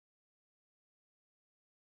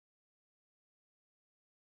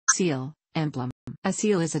Seal, emblem. A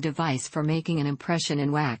seal is a device for making an impression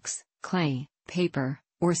in wax, clay, paper,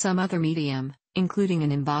 or some other medium, including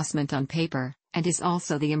an embossment on paper, and is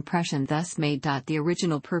also the impression thus made. The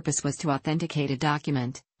original purpose was to authenticate a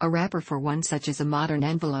document, a wrapper for one such as a modern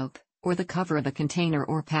envelope, or the cover of a container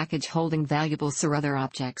or package holding valuables or other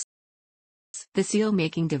objects. The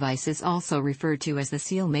seal-making device is also referred to as the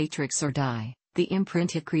seal matrix or die, the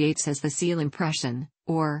imprint it creates as the seal impression,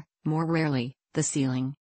 or, more rarely, the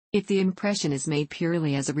sealing. If the impression is made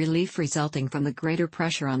purely as a relief resulting from the greater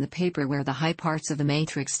pressure on the paper where the high parts of the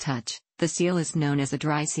matrix touch, the seal is known as a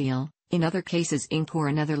dry seal. In other cases, ink or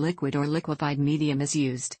another liquid or liquefied medium is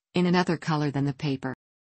used, in another color than the paper.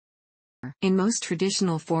 In most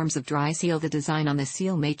traditional forms of dry seal, the design on the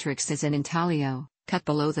seal matrix is an intaglio, cut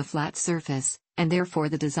below the flat surface, and therefore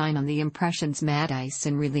the design on the impression's matte ice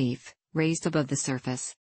in relief, raised above the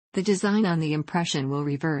surface. The design on the impression will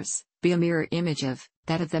be a mirror image of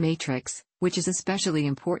that of the matrix, which is especially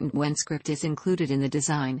important when script is included in the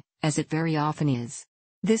design, as it very often is.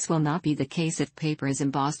 This will not be the case if paper is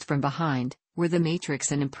embossed from behind, where the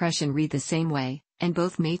matrix and impression read the same way, and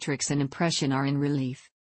both matrix and impression are in relief.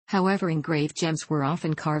 However, engraved gems were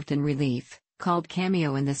often carved in relief, called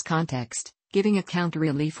cameo in this context, giving a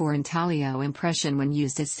counter-relief or intaglio impression when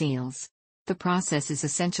used as seals. The process is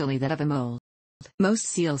essentially that of a mold. Most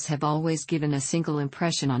seals have always given a single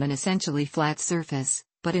impression on an essentially flat surface,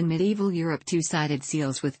 but in medieval Europe two-sided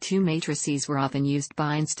seals with two matrices were often used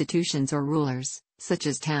by institutions or rulers, such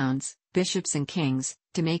as towns, bishops and kings,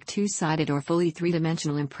 to make two-sided or fully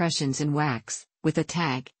three-dimensional impressions in wax, with a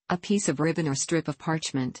tag, a piece of ribbon or strip of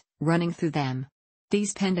parchment, running through them.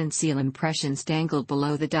 These pendant seal impressions dangled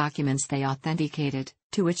below the documents they authenticated,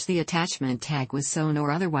 to which the attachment tag was sewn or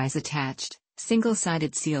otherwise attached.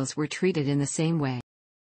 Single-sided seals were treated in the same way.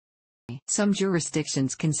 Some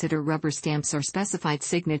jurisdictions consider rubber stamps or specified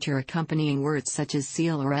signature accompanying words such as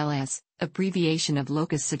seal or LS, abbreviation of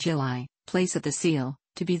locus sigilli, place of the seal,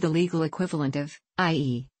 to be the legal equivalent of,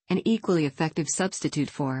 i.e., an equally effective substitute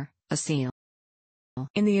for, a seal.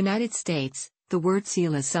 In the United States, the word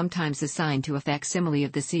seal is sometimes assigned to a facsimile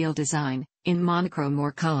of the seal design, in monochrome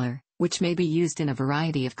or color, which may be used in a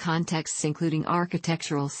variety of contexts including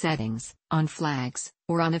architectural settings, on flags,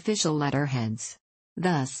 or on official letterheads.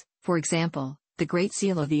 Thus, for example, the Great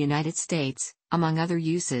Seal of the United States, among other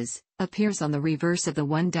uses, appears on the reverse of the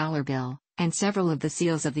 $1 bill, and several of the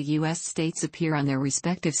seals of the U.S. states appear on their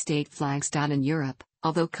respective state flags. In Europe,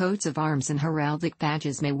 although coats of arms and heraldic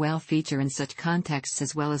badges may well feature in such contexts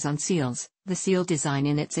as well as on seals, the seal design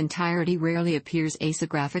in its entirety rarely appears as a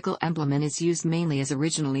graphical emblem and is used mainly as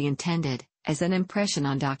originally intended, as an impression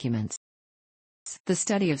on documents. The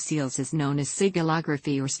study of seals is known as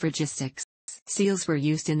sigillography or sphragistics. Seals were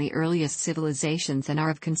used in the earliest civilizations and are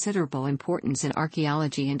of considerable importance in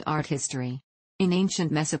archaeology and art history. In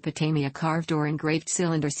ancient Mesopotamia, carved or engraved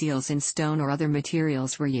cylinder seals in stone or other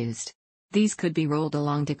materials were used. These could be rolled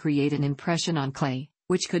along to create an impression on clay,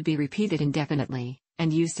 which could be repeated indefinitely,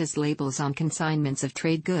 and used as labels on consignments of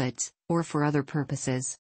trade goods, or for other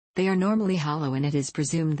purposes. They are normally hollow and it is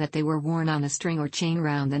presumed that they were worn on a string or chain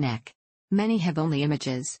round the neck. Many have only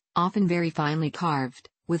images, often very finely carved,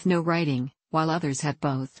 with no writing, while others have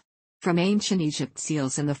both. From ancient Egypt,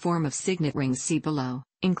 seals in the form of signet rings see below,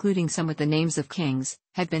 including some with the names of kings,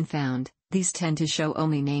 have been found. These tend to show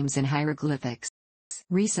only names in hieroglyphics.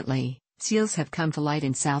 Recently, seals have come to light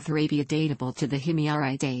in South Arabia datable to the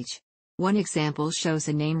Himyarite age. One example shows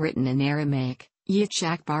a name written in Aramaic,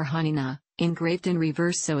 Yitzhak bar Hanina, engraved in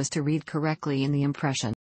reverse so as to read correctly in the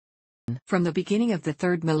impression. From the beginning of the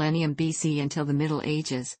 3rd millennium BC until the Middle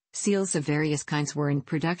Ages, seals of various kinds were in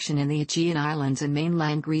production in the Aegean Islands and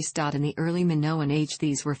mainland Greece. In the early Minoan age,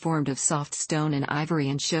 these were formed of soft stone and ivory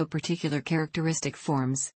and show particular characteristic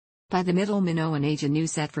forms. By the Middle Minoan age, a new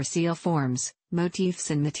set for seal forms,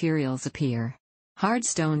 motifs and materials appear. Hard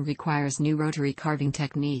stone requires new rotary carving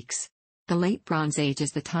techniques. The Late Bronze Age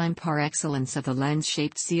is the time par excellence of the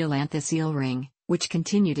lens-shaped seal anthiseal ring, which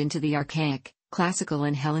continued into the Archaic, Classical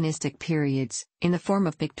and Hellenistic periods, in the form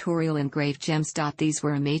of pictorial engraved gems. These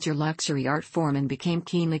were a major luxury art form and became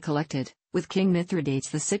keenly collected, with King Mithridates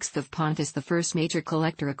VI of Pontus the first major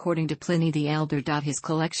collector according to Pliny the Elder. His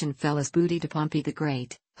collection fell as booty to Pompey the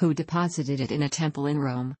Great, who deposited it in a temple in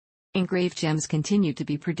Rome. Engraved gems continued to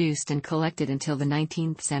be produced and collected until the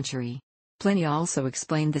 19th century. Pliny also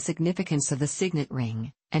explained the significance of the signet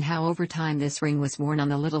ring, and how over time this ring was worn on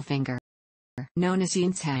the little finger. Known as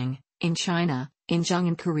yinsang, in China, injung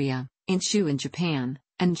in Korea, inshu in Japan,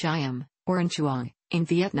 and jiam, or inchuang, in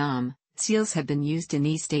Vietnam, seals have been used in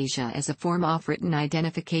East Asia as a form of written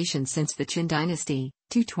identification since the Qin dynasty,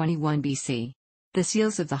 221 BC. The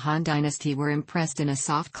seals of the Han dynasty were impressed in a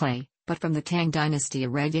soft clay, but from the Tang dynasty a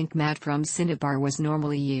red ink mat from cinnabar was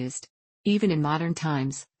normally used. Even in modern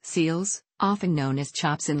times, seals, often known as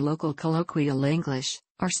chops in local colloquial English,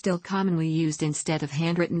 are still commonly used instead of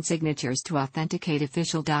handwritten signatures to authenticate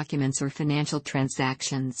official documents or financial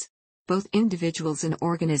transactions. Both individuals and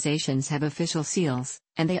organizations have official seals,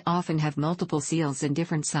 and they often have multiple seals in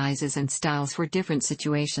different sizes and styles for different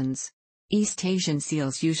situations. East Asian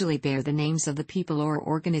seals usually bear the names of the people or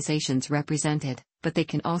organizations represented, but they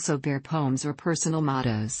can also bear poems or personal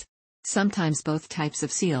mottos. Sometimes both types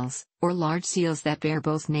of seals, or large seals that bear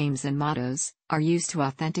both names and mottos, are used to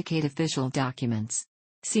authenticate official documents.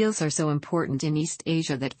 Seals are so important in East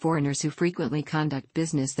Asia that foreigners who frequently conduct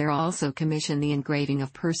business there also commission the engraving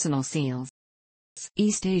of personal seals.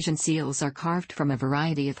 East Asian seals are carved from a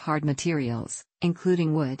variety of hard materials,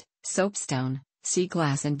 including wood, soapstone, sea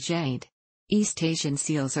glass and jade. East Asian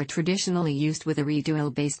seals are traditionally used with a reed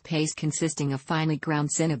oil-based paste consisting of finely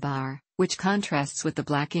ground cinnabar, which contrasts with the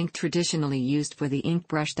black ink traditionally used for the ink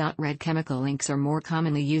brush. Red chemical inks are more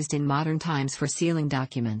commonly used in modern times for sealing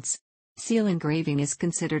documents. Seal engraving is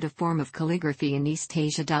considered a form of calligraphy in East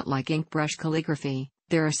Asia. Like ink brush calligraphy,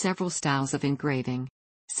 there are several styles of engraving.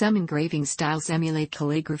 Some engraving styles emulate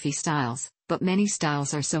calligraphy styles, but many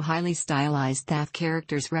styles are so highly stylized that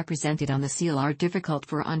characters represented on the seal are difficult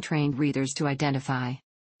for untrained readers to identify.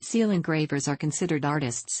 Seal engravers are considered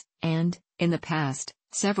artists, and, in the past,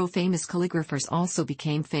 several famous calligraphers also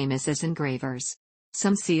became famous as engravers.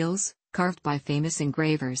 Some seals, carved by famous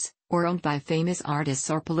engravers, or owned by famous artists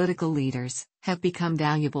or political leaders, have become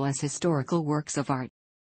valuable as historical works of art.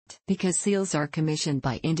 Because seals are commissioned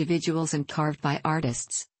by individuals and carved by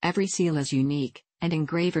artists, every seal is unique, and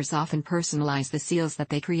engravers often personalize the seals that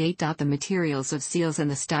they create. The materials of seals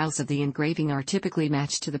and the styles of the engraving are typically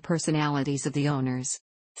matched to the personalities of the owners.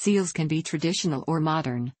 Seals can be traditional or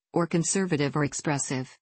modern, or conservative or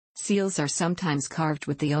expressive. Seals are sometimes carved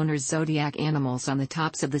with the owner's zodiac animals on the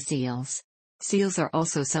tops of the seals. Seals are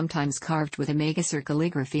also sometimes carved with images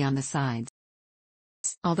calligraphy on the sides.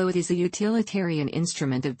 Although it is a utilitarian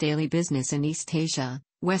instrument of daily business in East Asia,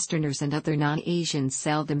 Westerners and other non-Asians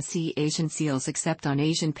seldom see Asian seals except on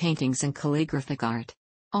Asian paintings and calligraphic art.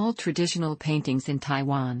 All traditional paintings in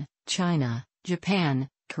Taiwan, China, Japan,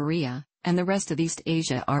 Korea, and the rest of East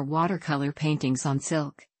Asia are watercolor paintings on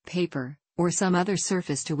silk, paper, or some other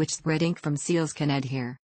surface to which red ink from seals can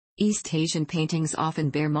adhere. East Asian paintings often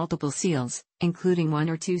bear multiple seals, including one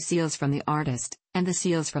or two seals from the artist, and the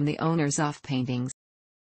seals from the owners of paintings.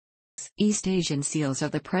 East Asian seals are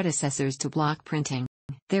the predecessors to block printing.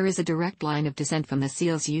 There is a direct line of descent from the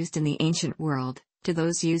seals used in the ancient world, to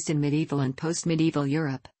those used in medieval and post-medieval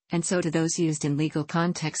Europe, and so to those used in legal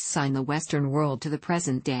contexts in the Western world to the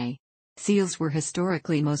present day. Seals were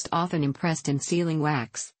historically most often impressed in sealing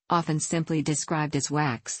wax, often simply described as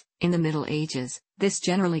wax. In the Middle Ages, this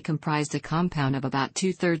generally comprised a compound of about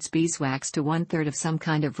 2/3 beeswax to 1/3 of some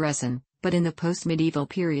kind of resin, but in the post-medieval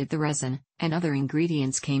period the resin and other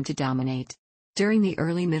ingredients came to dominate. During the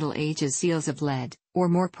early Middle Ages seals of lead, or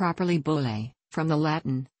more properly bullae, from the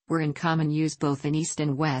Latin, were in common use both in East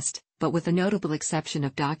and West, but with the notable exception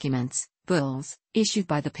of documents, bulls, issued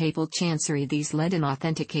by the papal chancery. These leaden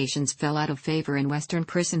authentications fell out of favor in Western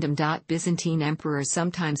Christendom. Byzantine emperors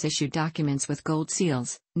sometimes issued documents with gold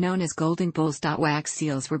seals, known as golden bulls. Wax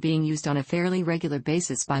seals were being used on a fairly regular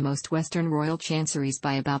basis by most Western royal chanceries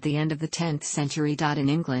by about the end of the 10th century. In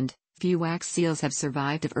England, few wax seals have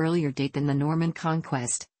survived of earlier date than the Norman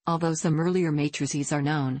conquest, although some earlier matrices are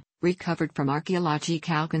known, recovered from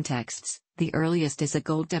archaeological contexts. The earliest is a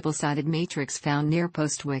gold double-sided matrix found near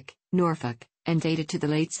Postwick, Norfolk, and dated to the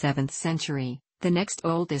late 7th century. The next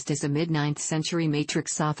oldest is a mid-9th century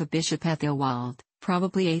matrix off of Bishop Ethelwald,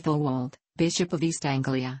 probably Aethelwald, Bishop of East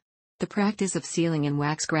Anglia. The practice of sealing in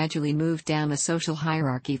wax gradually moved down the social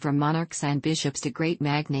hierarchy from monarchs and bishops to great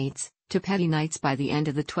magnates, to petty knights by the end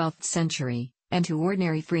of the 12th century, and to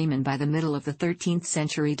ordinary freemen by the middle of the 13th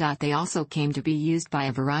century. They also came to be used by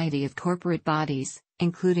a variety of corporate bodies,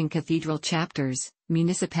 including cathedral chapters,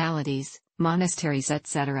 municipalities, monasteries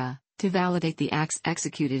etc., to validate the acts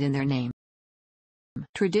executed in their name.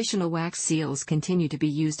 Traditional wax seals continue to be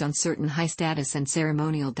used on certain high-status and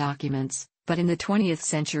ceremonial documents, but in the 20th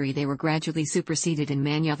century they were gradually superseded in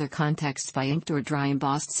many other contexts by inked or dry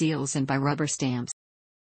embossed seals and by rubber stamps.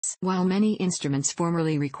 While many instruments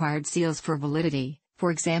formerly required seals for validity, for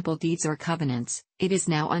example deeds or covenants, it is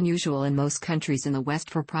now unusual in most countries in the West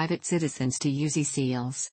for private citizens to use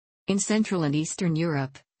e-seals. In Central and Eastern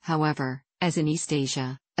Europe, however, as in East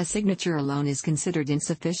Asia, A signature alone is considered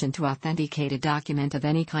insufficient to authenticate a document of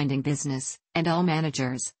any kind in business, and all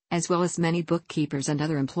managers, as well as many bookkeepers and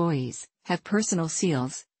other employees, have personal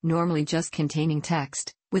seals, normally just containing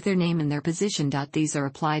text, with their name and their position. These are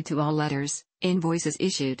applied to all letters, invoices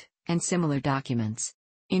issued, and similar documents.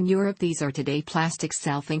 In Europe, these are today plastic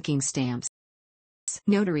self-inking stamps.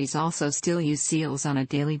 Notaries also still use seals on a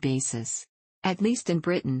daily basis. At least in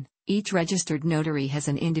Britain, each registered notary has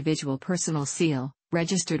an individual personal seal,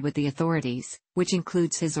 registered with the authorities, which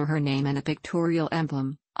includes his or her name and a pictorial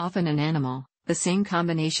emblem, often an animal, the same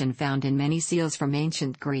combination found in many seals from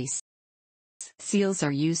ancient Greece. Seals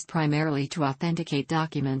are used primarily to authenticate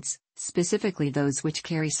documents, specifically those which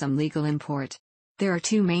carry some legal import. There are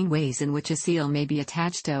two main ways in which a seal may be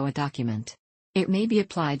attached to a document. It may be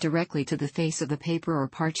applied directly to the face of the paper or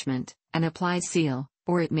parchment, an applied seal,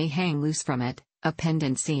 or it may hang loose from it, a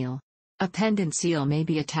pendant seal. A pendant seal may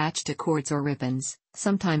be attached to cords or ribbons,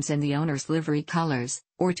 sometimes in the owner's livery colors,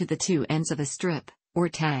 or to the two ends of a strip, or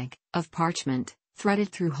tag, of parchment, threaded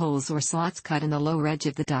through holes or slots cut in the lower edge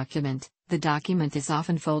of the document. The document is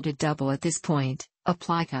often folded double at this point, a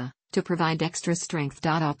plica, to provide extra strength.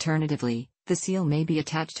 Alternatively, the seal may be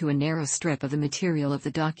attached to a narrow strip of the material of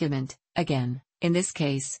the document, again, in this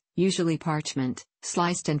case, usually parchment,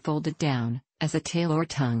 sliced and folded down, as a tail or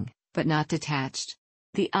tongue, but not detached.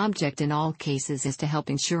 The object in all cases is to help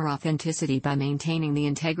ensure authenticity by maintaining the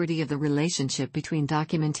integrity of the relationship between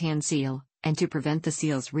document and seal, and to prevent the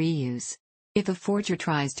seal's reuse. If a forger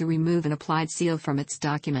tries to remove an applied seal from its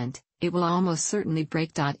document, it will almost certainly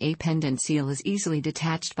break. A pendant seal is easily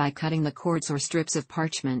detached by cutting the cords or strips of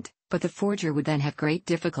parchment, but the forger would then have great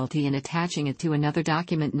difficulty in attaching it to another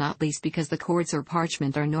document, not least because the cords or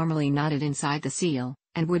parchment are normally knotted inside the seal,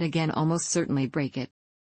 and would again almost certainly break it.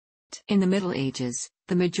 In the Middle Ages,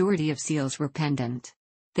 the majority of seals were pendant.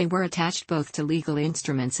 They were attached both to legal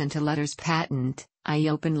instruments and to letters patent, i.e.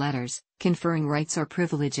 open letters, conferring rights or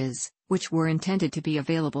privileges, which were intended to be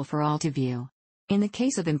available for all to view. In the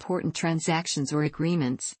case of important transactions or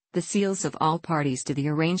agreements, the seals of all parties to the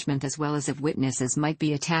arrangement as well as of witnesses might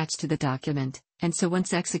be attached to the document, and so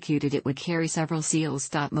once executed it would carry several seals.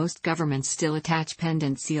 Most governments still attach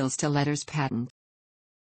pendant seals to letters patent.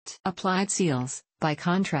 Applied seals, by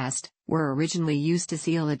contrast, were originally used to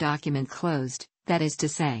seal a document closed, that is to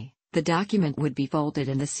say, the document would be folded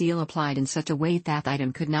and the seal applied in such a way that the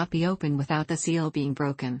item could not be opened without the seal being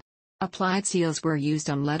broken. Applied seals were used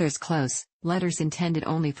on letters close, letters intended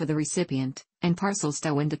only for the recipient, and parcels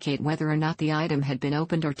to indicate whether or not the item had been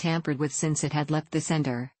opened or tampered with since it had left the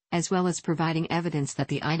sender, as well as providing evidence that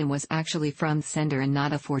the item was actually from the sender and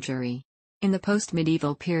not a forgery. In the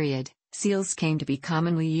post-medieval period, seals came to be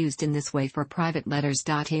commonly used in this way for private letters.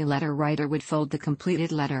 A letter writer would fold the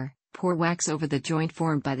completed letter, pour wax over the joint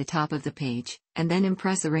formed by the top of the page, and then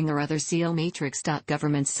impress a ring or other seal matrix.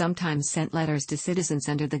 Governments sometimes sent letters to citizens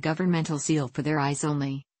under the governmental seal for their eyes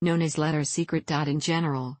only, known as letters secret. In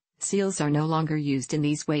general, seals are no longer used in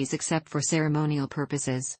these ways except for ceremonial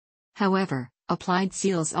purposes. However, applied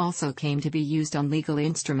seals also came to be used on legal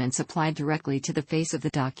instruments applied directly to the face of the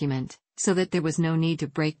document, so that there was no need to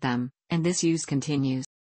break them, and this use continues.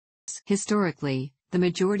 Historically, the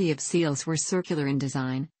majority of seals were circular in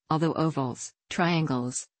design, although ovals,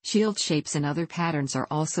 triangles, shield shapes and other patterns are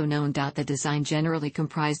also known. The design generally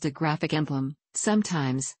comprised a graphic emblem,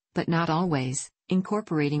 sometimes, but not always,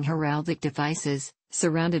 incorporating heraldic devices,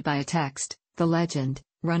 surrounded by a text, the legend,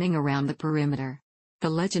 running around the perimeter. The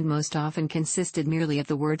legend most often consisted merely of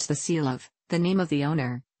the words "the seal of," the name of the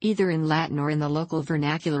owner, either in Latin or in the local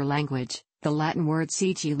vernacular language. The Latin word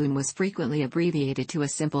sigillum was frequently abbreviated to a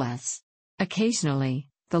simple s. Occasionally,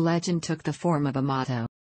 the legend took the form of a motto.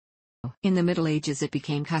 In the Middle Ages it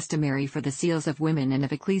became customary for the seals of women and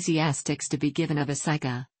of ecclesiastics to be given of a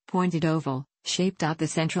sigga, pointed oval, shaped. The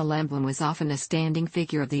central emblem was often a standing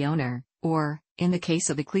figure of the owner, or, in the case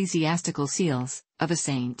of ecclesiastical seals, of a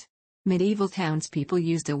saint. Medieval townspeople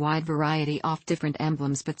used a wide variety of different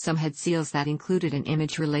emblems, but some had seals that included an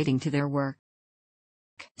image relating to their work.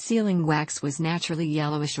 Sealing wax was naturally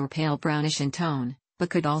yellowish or pale brownish in tone, but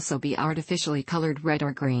could also be artificially colored red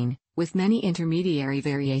or green, with many intermediary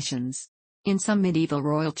variations. In some medieval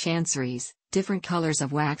royal chanceries, different colors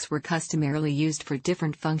of wax were customarily used for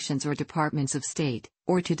different functions or departments of state,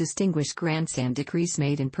 or to distinguish grants and decrees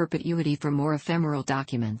made in perpetuity for more ephemeral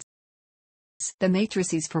documents. The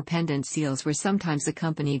matrices for pendant seals were sometimes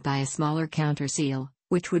accompanied by a smaller counter seal,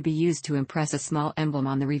 which would be used to impress a small emblem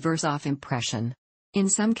on the reverse of impression. In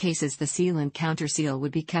some cases the seal and counter seal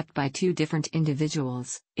would be kept by two different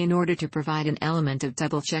individuals, in order to provide an element of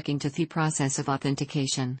double-checking to the process of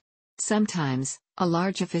authentication. Sometimes, a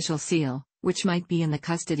large official seal, which might be in the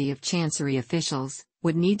custody of chancery officials,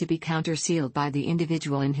 would need to be countersealed by the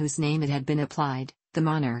individual in whose name it had been applied, the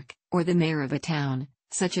monarch, or the mayor of a town.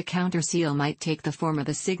 Such a counterseal might take the form of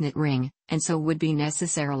a signet ring, and so would be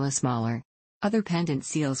necessarily smaller. Other pendant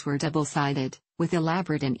seals were double-sided, with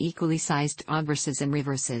elaborate and equally sized obverses and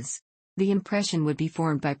reverses. The impression would be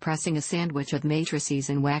formed by pressing a sandwich of matrices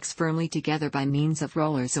and wax firmly together by means of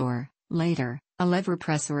rollers or, later, a lever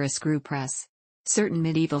press or a screw press. Certain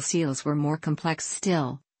medieval seals were more complex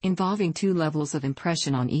still, involving two levels of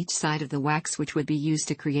impression on each side of the wax which would be used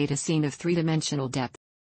to create a scene of three-dimensional depth.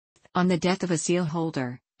 On the death of a seal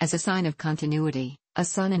holder, as a sign of continuity, a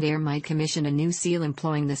son and heir might commission a new seal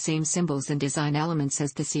employing the same symbols and design elements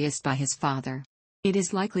as deceased by his father. It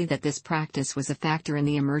is likely that this practice was a factor in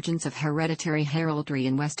the emergence of hereditary heraldry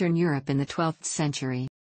in Western Europe in the 12th century.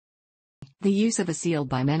 The use of a seal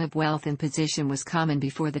by men of wealth and position was common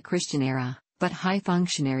before the Christian era, but high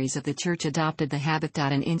functionaries of the Church adopted the habit.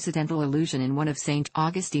 An incidental allusion in one of St.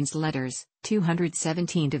 Augustine's letters,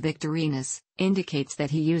 217 to Victorinus, indicates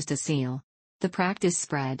that he used a seal. The practice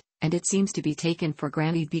spread, and it seems to be taken for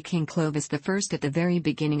granted by King Clovis I at the very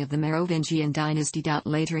beginning of the Merovingian dynasty.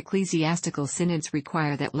 Later ecclesiastical synods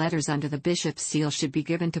require that letters under the bishop's seal should be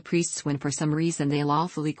given to priests when for some reason they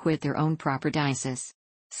lawfully quit their own proper diocese.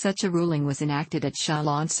 Such a ruling was enacted at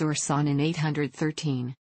Chalon-sur-Saône in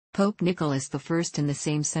 813. Pope Nicholas I in the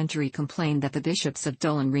same century complained that the bishops of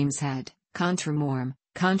Dole and Reims had, contra morm,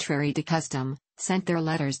 contrary to custom, sent their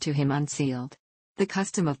letters to him unsealed. The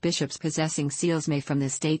custom of bishops possessing seals may from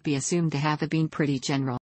this date be assumed to have been pretty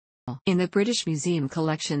general. In the British Museum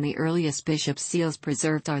collection, the earliest bishops' seals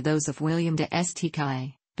preserved are those of William de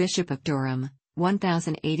St. Bishop of Durham,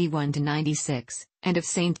 1081-96, and of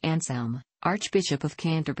St. Anselm, Archbishop of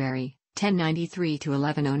Canterbury,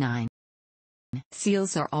 1093-1109.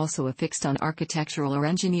 Seals are also affixed on architectural or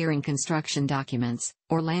engineering construction documents,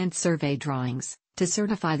 or land survey drawings, to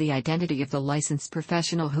certify the identity of the licensed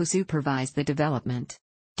professional who supervised the development.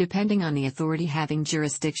 Depending on the authority having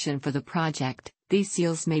jurisdiction for the project, these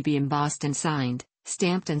seals may be embossed and signed,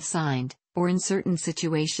 stamped and signed, or in certain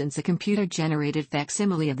situations a computer-generated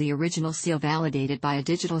facsimile of the original seal validated by a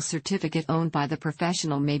digital certificate owned by the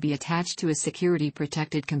professional may be attached to a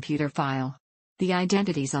security-protected computer file. The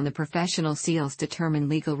identities on the professional seals determine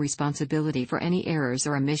legal responsibility for any errors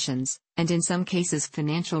or omissions, and in some cases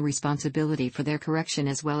financial responsibility for their correction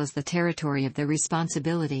as well as the territory of their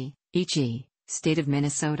responsibility, e.g., State of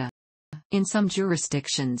Minnesota. In some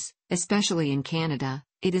jurisdictions, especially in Canada,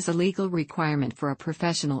 it is a legal requirement for a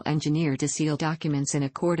professional engineer to seal documents in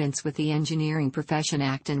accordance with the Engineering Profession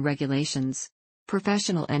Act and regulations.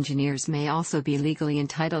 Professional engineers may also be legally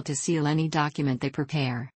entitled to seal any document they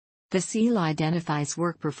prepare. The seal identifies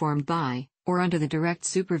work performed by, or under the direct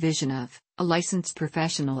supervision of, a licensed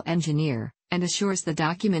professional engineer, and assures the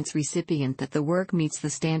document's recipient that the work meets the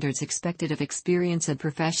standards expected of experienced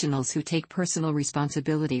professionals who take personal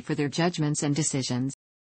responsibility for their judgments and decisions.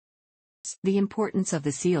 The importance of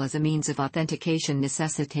the seal as a means of authentication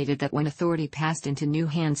necessitated that when authority passed into new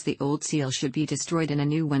hands, the old seal should be destroyed and a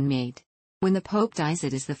new one made. When the Pope dies,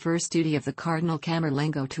 it is the first duty of the Cardinal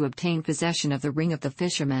Camerlengo to obtain possession of the ring of the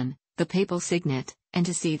fisherman, the papal signet, and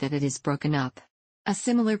to see that it is broken up. A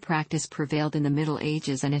similar practice prevailed in the Middle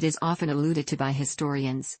Ages, and it is often alluded to by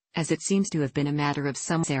historians, as it seems to have been a matter of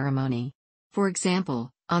some ceremony. For example,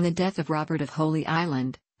 on the death of Robert of Holy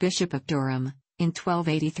Island, Bishop of Durham, in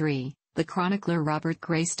 1283, the chronicler Robert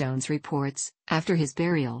Greystones reports, after his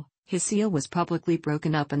burial, his seal was publicly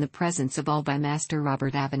broken up in the presence of all by Master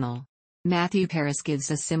Robert Avenel. Matthew Paris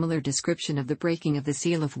gives a similar description of the breaking of the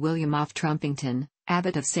seal of William of Trumpington,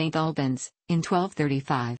 Abbot of St. Albans, in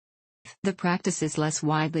 1235. The practice is less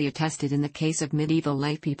widely attested in the case of medieval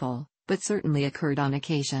laypeople, but certainly occurred on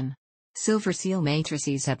occasion. Silver seal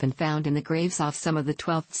matrices have been found in the graves of some of the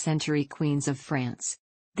 12th century queens of France.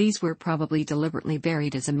 These were probably deliberately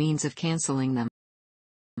buried as a means of cancelling them.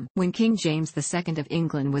 When King James II of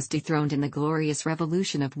England was dethroned in the Glorious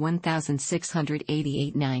Revolution of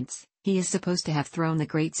 1688, he is supposed to have thrown the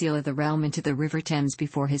Great Seal of the realm into the River Thames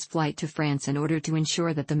before his flight to France in order to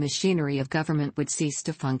ensure that the machinery of government would cease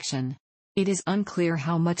to function. It is unclear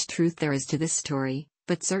how much truth there is to this story,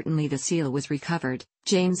 but certainly the seal was recovered.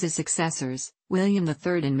 James's successors, William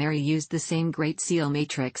III and Mary, used the same Great Seal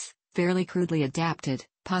matrix, fairly crudely adapted,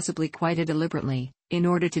 possibly quite deliberately, in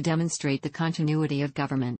order to demonstrate the continuity of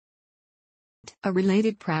government. A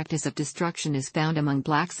related practice of destruction is found among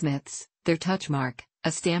blacksmiths. Their touch mark,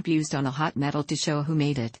 a stamp used on a hot metal to show who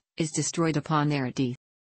made it, is destroyed upon their death.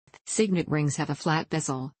 Signet rings have a flat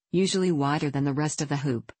bezel, usually wider than the rest of the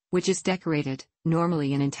hoop, which is decorated,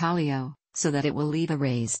 normally in intaglio, so that it will leave a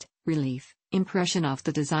raised, relief, impression of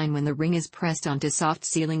the design when the ring is pressed onto soft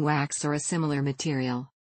sealing wax or a similar material.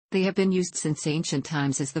 They have been used since ancient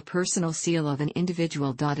times as the personal seal of an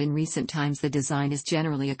individual. In recent times, the design is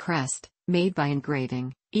generally a crest, made by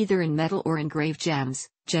engraving, either in metal or engraved gems,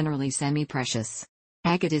 generally semi-precious.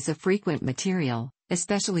 Agate is a frequent material,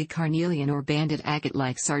 especially carnelian or banded agate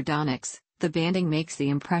like sardonyx. The banding makes the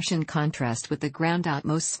impression contrast with the ground out.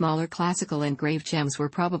 Most smaller classical engraved gems were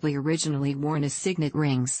probably originally worn as signet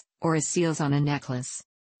rings, or as seals on a necklace.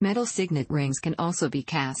 Metal signet rings can also be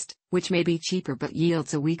cast, which may be cheaper but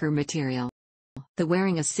yields a weaker material. The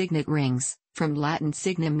wearing of signet rings, from Latin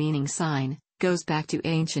signum meaning sign, goes back to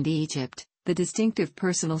ancient Egypt. The distinctive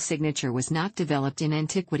personal signature was not developed in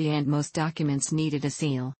antiquity and most documents needed a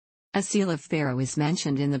seal. A seal of Pharaoh is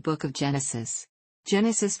mentioned in the book of Genesis.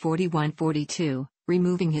 Genesis 41:42,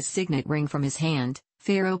 removing his signet ring from his hand,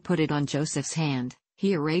 Pharaoh put it on Joseph's hand.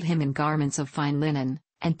 He arrayed him in garments of fine linen,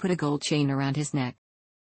 and put a gold chain around his neck.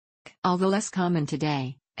 Although less common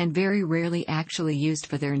today, and very rarely actually used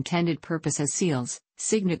for their intended purpose as seals,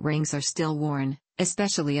 signet rings are still worn,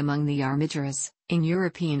 especially among the Armigerous, in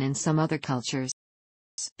European and some other cultures.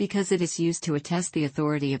 Because it is used to attest the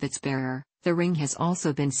authority of its bearer, the ring has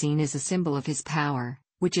also been seen as a symbol of his power,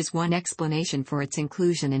 which is one explanation for its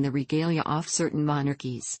inclusion in the regalia of certain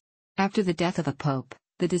monarchies. After the death of a pope,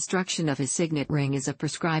 the destruction of his signet ring is a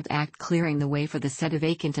prescribed act clearing the way for the set of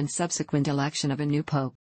vacant and subsequent election of a new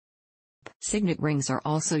pope. Signet rings are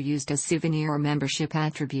also used as souvenir or membership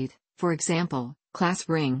attribute. For example, clasp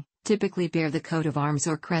ring typically bear the coat of arms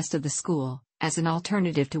or crest of the school, as an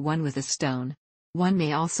alternative to one with a stone. One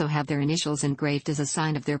may also have their initials engraved as a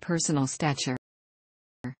sign of their personal stature.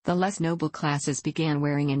 The less noble classes began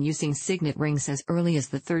wearing and using signet rings as early as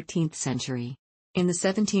the 13th century. In the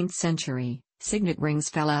 17th century, signet rings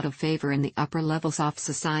fell out of favor in the upper levels of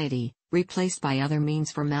society, replaced by other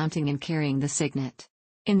means for mounting and carrying the signet.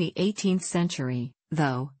 In the 18th century,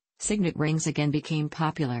 though, signet rings again became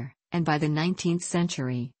popular, and by the 19th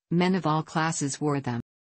century, men of all classes wore them.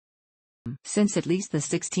 Since at least the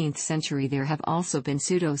 16th century there have also been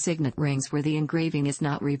pseudo-signet rings where the engraving is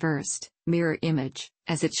not reversed, mirror image,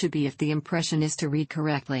 as it should be if the impression is to read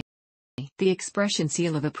correctly. The expression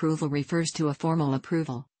seal of approval refers to a formal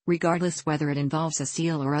approval, regardless whether it involves a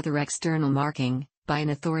seal or other external marking, by an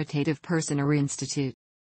authoritative person or institute.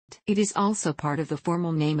 It is also part of the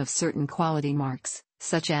formal name of certain quality marks,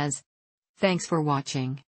 such as. Thanks for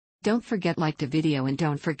watching. Don't forget like the video and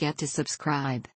don't forget to subscribe.